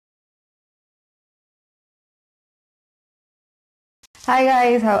Hi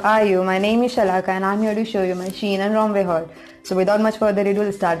guys, how are you? My name is Shalakha and I'm here to show you my Shein and Romwe haul. So without much further ado,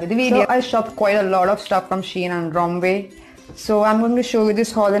 let's start with the video. So I shopped quite a lot of stuff from Shein and Romwe. So I'm going to show you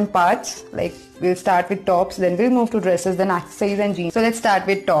this haul in parts. Like we'll start with tops, then we'll move to dresses, then accessories and jeans. So let's start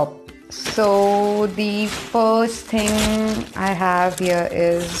with top. So the first thing I have here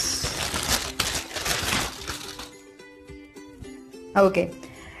is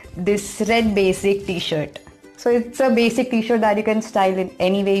this red basic t-shirt. So it's a basic t-shirt that you can style in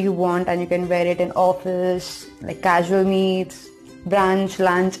any way you want, and you can wear it in office, like casual meets, brunch,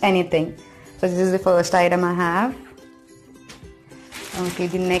 lunch, anything. So this is the first item I have. Okay,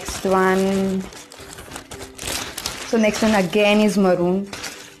 the next one. So next one again is maroon.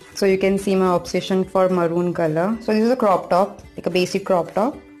 So you can see my obsession for maroon color. So this is a crop top, like a basic crop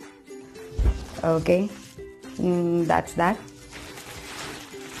top. Okay, that's that.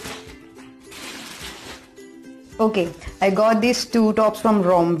 Okay, I got these two tops from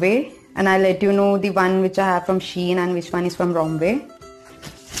Romwe, and I'll let you know the one which I have from Shein and which one is from Romwe.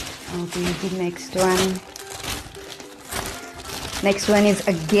 Okay, the next one. Next one is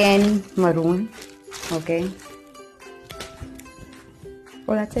again maroon. Okay.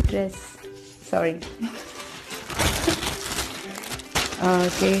 Oh, that's a dress. Sorry.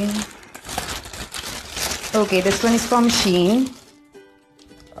 Okay. Okay, this one is from Shein.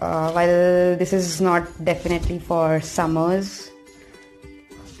 While this is not definitely for summers,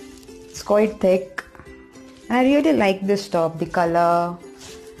 it's quite thick and I really like this top, the color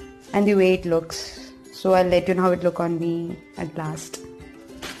and the way it looks. So I'll let you know how it look on me at last.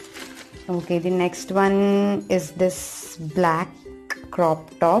 Okay, the next one is this black crop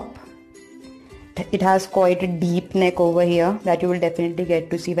top. It has quite a deep neck over here that you will definitely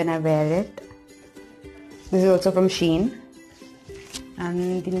get to see when I wear it. This is also from Shein.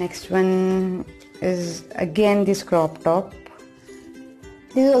 And the next one is again this crop top.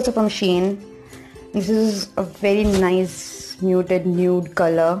 This is also from Shein. This is a very nice muted nude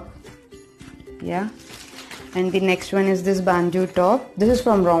color. Yeah. And the next one is this bandeau top. This is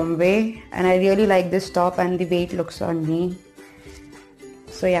from Romwe and I really like this top and the way it looks on me.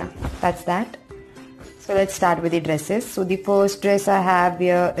 So yeah, that's that. So let's start with the dresses. So the first dress I have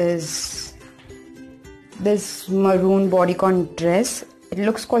here is this maroon bodycon dress. It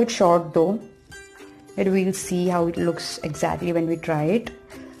looks quite short though. We'll see how it looks exactly when we try it.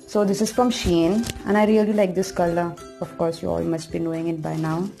 So this is from Shein and I really like this color. Of course you all must be knowing it by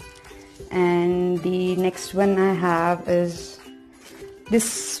now. And the next one I have is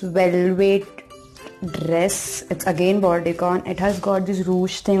this velvet dress. It's again bodycon. It has got this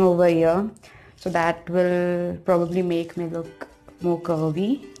ruche thing over here. So that will probably make me look more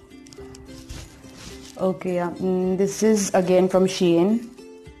curvy. Okay, yeah. This is again from Shein.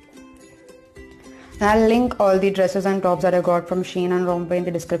 And I'll link all the dresses and tops that I got from Shein and Romwe in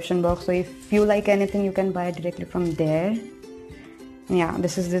the description box. So if you like anything, you can buy it directly from there. Yeah,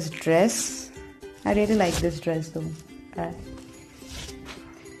 this is this dress. I really like this dress though.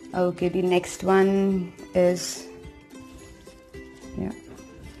 Okay, the next one is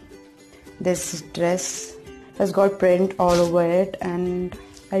this dress. It has got print all over it and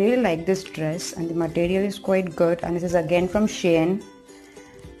I really like this dress and the material is quite good, and this is again from Shein.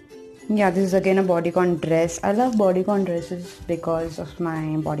 Yeah, this is again a bodycon dress. I love bodycon dresses because of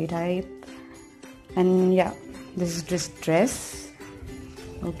my body type. And yeah, this is this dress.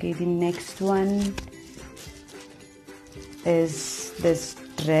 Okay, the next one is this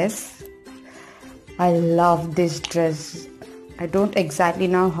dress. I love this dress. I don't exactly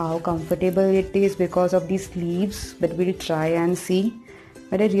know how comfortable it is because of these sleeves, but we'll try and see.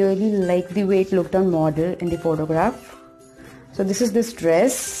 But I really like the way it looked on model in the photograph. So this is this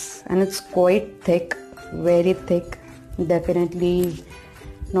dress and it's quite thick, very thick. Definitely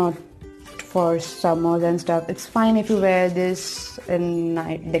not for summers and stuff. It's fine if you wear this in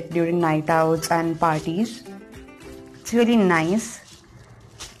during night outs and parties. It's really nice.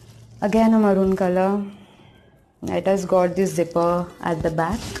 Again a maroon color. It has got this zipper at the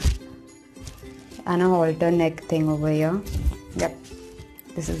back and a halter neck thing over here. Yep.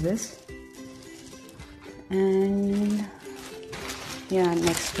 This is this. And yeah,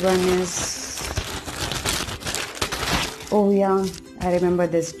 next one is, oh yeah, I remember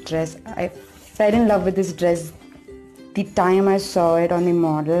this dress. I fell in love with this dress the time I saw it on the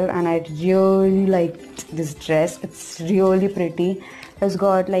model, and I really liked this dress. It's really pretty. It's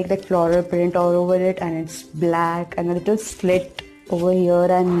got like the floral print all over it and it's black and a little slit over here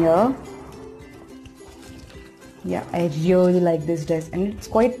and here. Yeah, I really like this dress and it's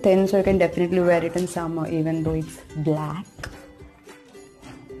quite thin, so you can definitely wear it in summer even though it's black.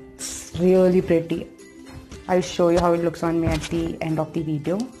 It's really pretty. I'll show you how it looks on me at the end of the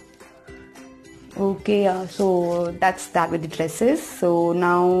video. Okay, yeah, so that's that with the dresses. So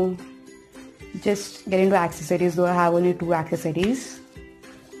now just get into accessories, though I have only 2 accessories.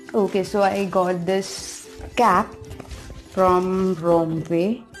 Okay, so I got this cap from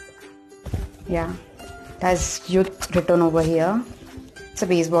Romwe. Yeah, it has youth written over here. It's a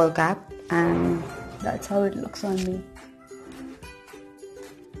baseball cap and that's how it looks on me.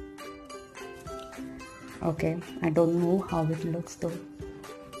 Okay, I don't know how it looks though.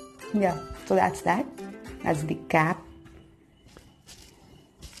 Yeah, so that's that. That's the cap.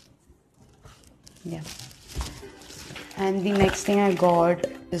 Yeah. And the next thing I got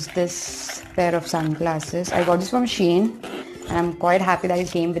is this pair of sunglasses. I got this from Shein and I'm quite happy that it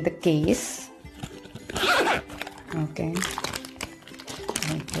came with the case. Okay.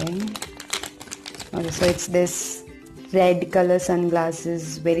 So it's this red color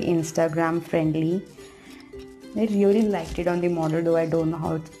sunglasses, very Instagram friendly. I really liked it on the model, though I don't know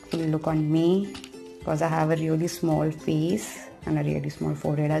how it will look on me because I have a really small face and a really small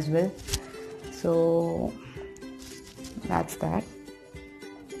forehead as well. So that's that.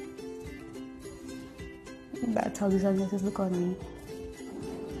 That's how the sunglasses look on me.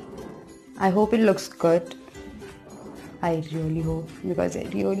 I hope it looks good. I really hope, because I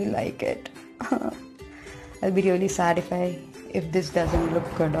really like it. I'll be really sad if this doesn't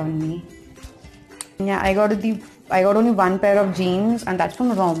look good on me. Yeah, I got only 1 pair of jeans and that's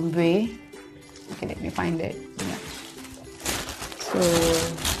from Romwe. Okay, let me find it. Yeah. So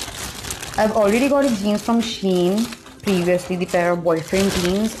I've already got a jeans from Shein previously, the pair of boyfriend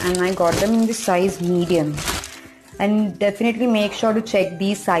jeans, and I got them in the size medium. And definitely make sure to check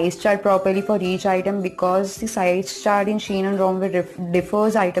the size chart properly for each item, because the size chart in Shein and Romwe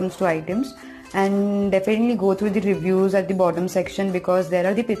differs items to items. And definitely go through the reviews at the bottom section, because there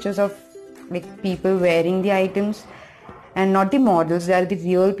are the pictures of like people wearing the items and not the models. They are the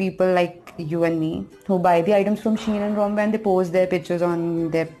real people like you and me who buy the items from Shein and Romwe and they post their pictures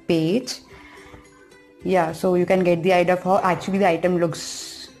on their page. Yeah, so you can get the idea of how actually the item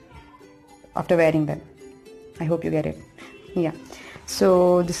looks after wearing them. I hope you get it. Yeah,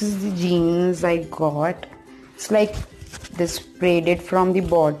 so this is the jeans I got. It's like this braided from the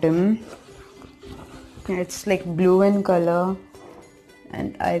bottom. It's like blue in color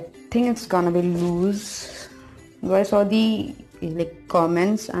and I think it's gonna be loose. I saw the like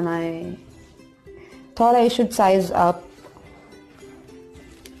comments and I thought I should size up,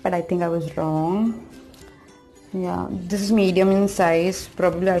 but I think I was wrong. Yeah, this is medium in size.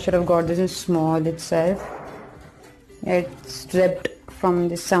 Probably I should have got this in small itself. It's ripped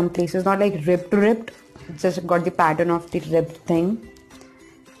from some places, not like ripped, it's just got the pattern of the ripped thing.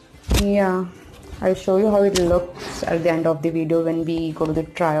 Yeah, I'll show you how it looks at the end of the video when we go to the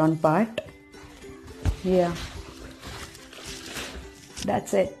try on part. Yeah,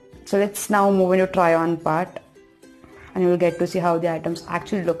 that's it. So let's now move into try on part and you'll get to see how the items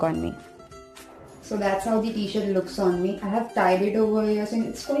actually look on me. So that's how the t-shirt looks on me. I have tied it over here and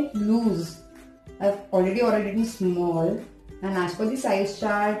it's quite loose. I've already ordered it in small, and as per the size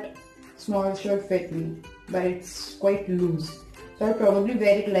chart, small shirt fit me, but it's quite loose. So I'll probably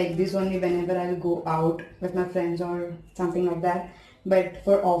wear it like this only whenever I'll go out with my friends or something like that. But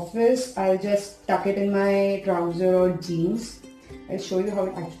for office, I'll just tuck it in my trouser or jeans. I'll show you how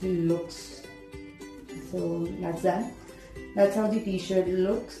it actually looks. So that's that. That's how the t-shirt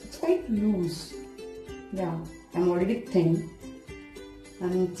looks. It's quite loose. Yeah, I'm already thin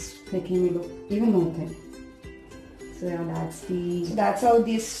and it's making me look even more thin. So yeah, that's how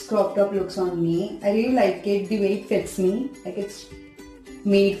this crop top looks on me. I really like it, the way it fits me, like it's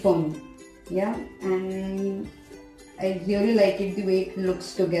made for me. Yeah, and I really like it the way it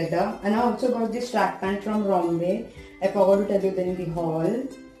looks together. And I also got this track pant from Romwe. I forgot to tell you that in the haul.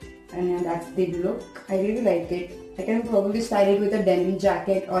 And yeah, that's the look. I really like it. I can probably style it with a denim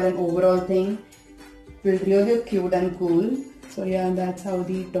jacket or an overall thing. It will really look cute and cool. So yeah, that's how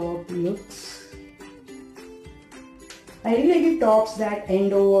the top looks. I really like the tops that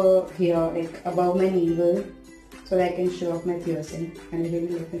end over here, like above my navel, so that I can show off my piercing. And I really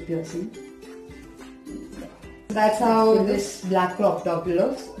like my piercing. That's how this black crop top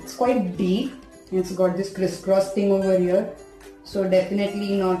looks. It's quite deep. It's got this crisscross thing over here. So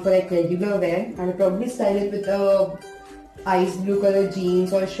definitely not for like regular wear. I'll probably style it with a ice blue color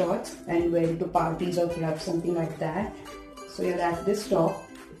jeans or shorts and wear it to parties or clubs, something like that. So yeah, that's this top.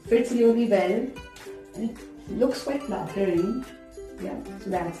 It fits really well and it looks quite flattering. Yeah, so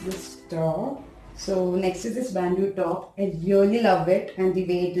that's this top. So next is this brand new top. I really love it and the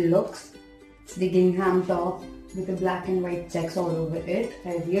way it looks. It's the gingham top with the black and white checks all over it.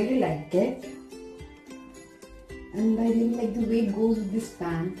 I really like it. and I really like the way it goes with this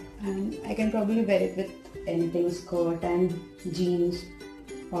pant, and I can probably wear it with anything, skirt and jeans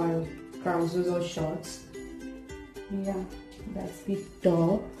or trousers or shorts. Yeah, that's the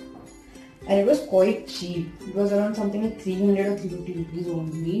top. And it was quite cheap. It was around something like 300 or 350 rupees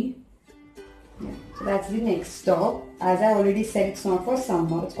only. Yeah. So that's the next top. As I already said, it's not for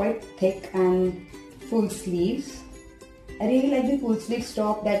summer. It's quite thick and full sleeves. I really like the full sleeves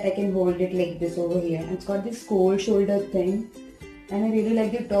top that I can hold it like this over here. And it's got this cold shoulder thing. And I really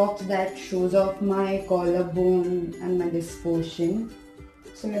like the tops that shows off my collarbone and my this portion.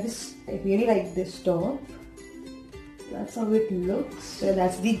 So I really like this top. That's how it looks. So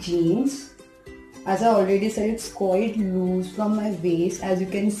that's the jeans. As I already said, it's quite loose from my waist, as you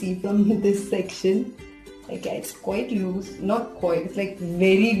can see from this section. Like, yeah, it's quite loose. Not quite, it's like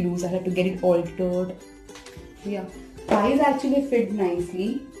very loose. I had to get it altered. Yeah, thighs actually fit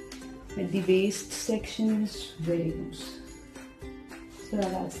nicely, but the waist section is very loose. So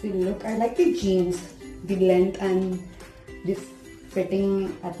that's the look. I like the jeans, the length and the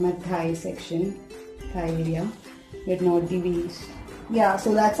fitting at my thigh section, thigh area, but not the waist. Yeah,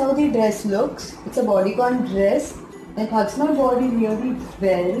 so that's how the dress looks. It's a bodycon dress. It hugs my body really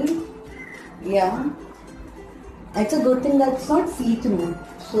well. Yeah. It's a good thing that it's not see-through.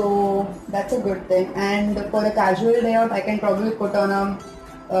 So that's a good thing. And for a casual day out, I can probably put on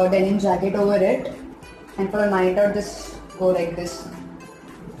a denim jacket over it. And for a night out, just go like this.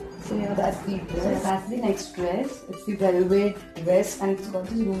 So yeah, that's the dress. So that's the next dress. It's the velvet dress and it's got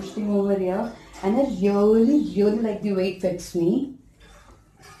this ruching over here. And I really like the way it fits me.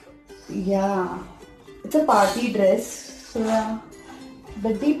 Yeah, it's a party dress, so yeah.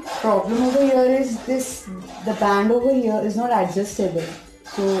 But the problem over here is the band over here is not adjustable.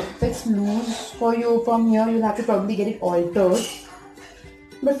 So if it's loose for you from here, you'll have to probably get it altered.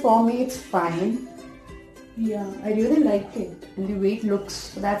 But for me, it's fine. Yeah, I really like it and the way it looks.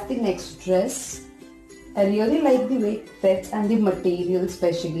 So that's the next dress. I really like the way it fits and the material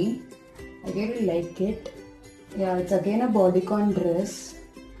especially. I really like it. Yeah, it's again a bodycon dress.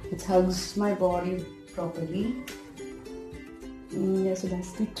 It hugs my body properly. Yeah, so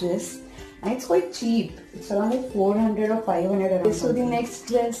that's the dress. And it's quite cheap. It's around like 400 or 500 around. So the next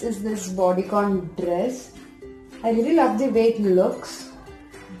dress is this bodycon dress. I really love the way it looks.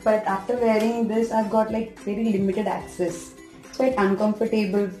 But after wearing this, I've got like very limited access. It's quite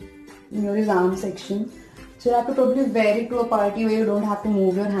uncomfortable near this arm section. So you have to probably wear it to a party where you don't have to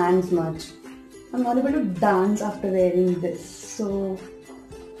move your hands much. I'm not able to dance after wearing this. So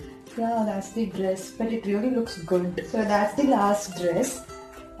yeah, that's the dress, but it really looks good. So that's the last dress.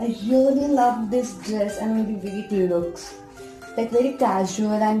 I really love this dress and the way it looks. Like very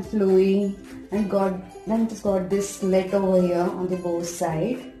casual and flowy, and it's got this slit over here on the both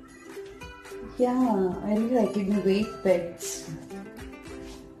side. Yeah, I really like it, the way it fits.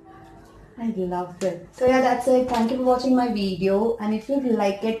 I love it. So yeah, that's it. Thank you for watching my video, and if you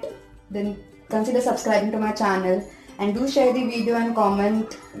like it, then consider subscribing to my channel. And do share the video and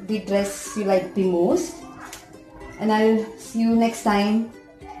comment the dress you like the most. And I'll see you next time.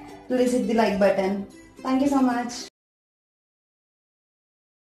 Please hit the like button. Thank you so much.